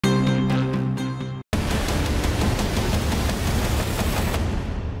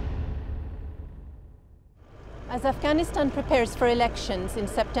As Afghanistan prepares for elections in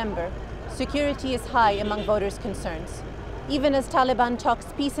September, security is high among voters' concerns. Even as Taliban talks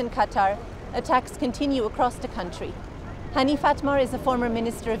peace in Qatar, attacks continue across the country. Hanif Atmar is a former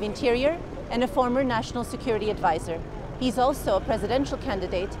Minister of Interior and a former National Security Advisor. He's also a presidential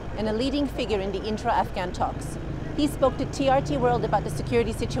candidate and a leading figure in the intra-Afghan talks. He spoke to TRT World about the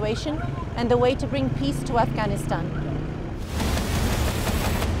security situation and the way to bring peace to Afghanistan.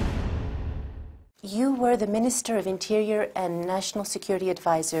 You were the Minister of Interior and National Security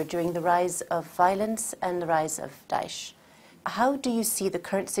Advisor during the rise of violence and the rise of Daesh. How do you see the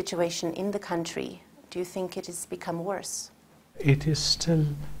current situation in the country? Do you think it has become worse? It is still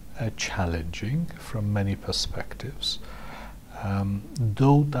challenging from many perspectives.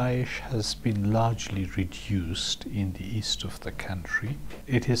 Though Daesh has been largely reduced in the east of the country,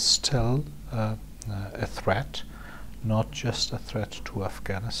 it is still a threat, not just a threat to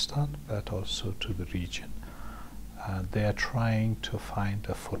Afghanistan, but also to the region. They are trying to find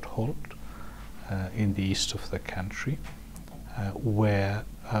a foothold in the east of the country,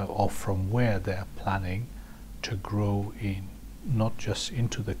 from where they are planning to grow in, not just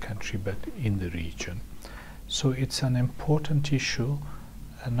into the country, but in the region. So it's an important issue,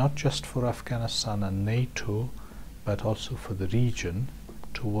 not just for Afghanistan and NATO, but also for the region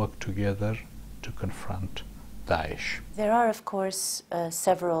to work together to confront Daesh. There are, of course,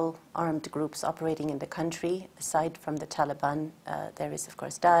 several armed groups operating in the country. Aside from the Taliban, there is, of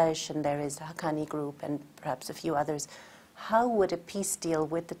course, Daesh, and there is the Haqqani group, and perhaps a few others. How would a peace deal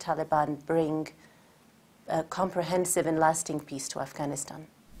with the Taliban bring a comprehensive and lasting peace to Afghanistan?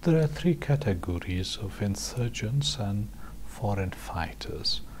 There are three categories of insurgents and foreign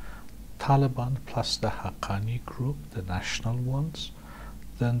fighters. Taliban plus the Haqqani group, the national ones.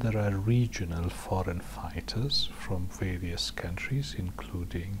 Then there are regional foreign fighters from various countries,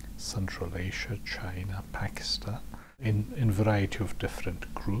 including Central Asia, China, Pakistan, in variety of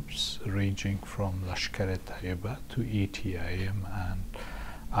different groups, ranging from Lashkar-e-Taiba to ATIM and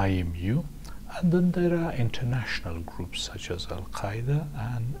IMU. And then there are international groups such as Al-Qaeda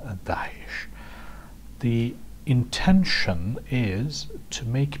and Daesh. The intention is to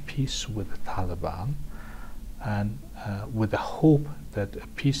make peace with the Taliban, and with the hope that a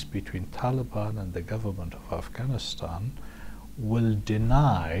peace between Taliban and the government of Afghanistan will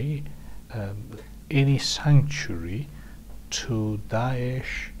deny any sanctuary to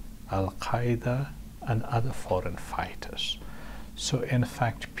Daesh, Al-Qaeda and other foreign fighters. So in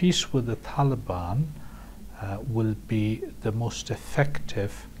fact, peace with the Taliban will be the most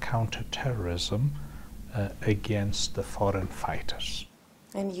effective counter-terrorism against the foreign fighters.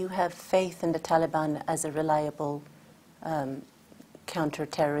 And you have faith in the Taliban as a reliable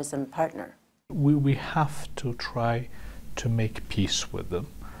counter-terrorism partner? We have to try to make peace with them.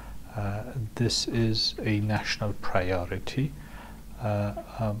 This is a national priority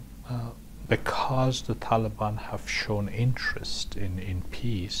because the Taliban have shown interest in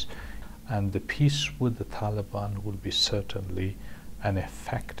peace, and the peace with the Taliban will be certainly an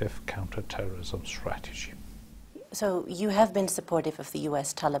effective counter-terrorism strategy. So you have been supportive of the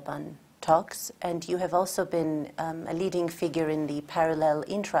US-Taliban talks, and you have also been a leading figure in the parallel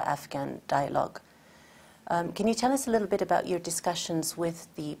intra-Afghan dialogue. Can you tell us a little bit about your discussions with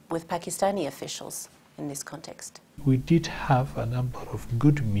Pakistani officials in this context? We did have a number of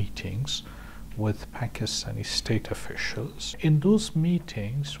good meetings with Pakistani state officials. In those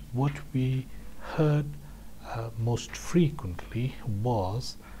meetings, what we heard most frequently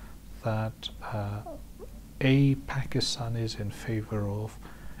was that Pakistan is in favor of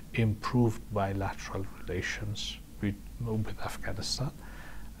improved bilateral relations with Afghanistan,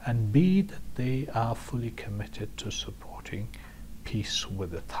 and B, that they are fully committed to supporting peace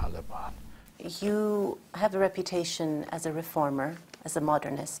with the Taliban. You have a reputation as a reformer, as a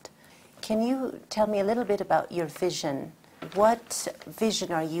modernist. Can you tell me a little bit about your vision? What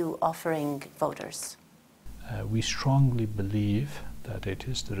vision are you offering voters? We strongly believe that it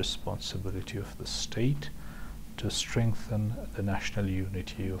is the responsibility of the state to strengthen the national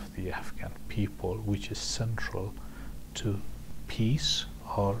unity of the Afghan people, which is central to peace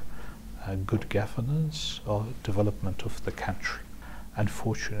or good governance or development of the country.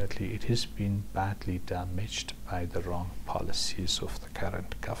 Unfortunately, it has been badly damaged by the wrong policies of the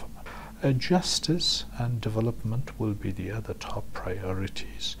current government. Justice and development will be the other top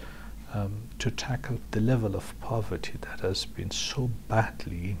priorities to tackle the level of poverty that has been so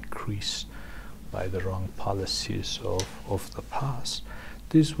badly increased by the wrong policies of the past.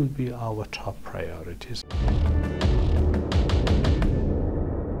 These will be our top priorities.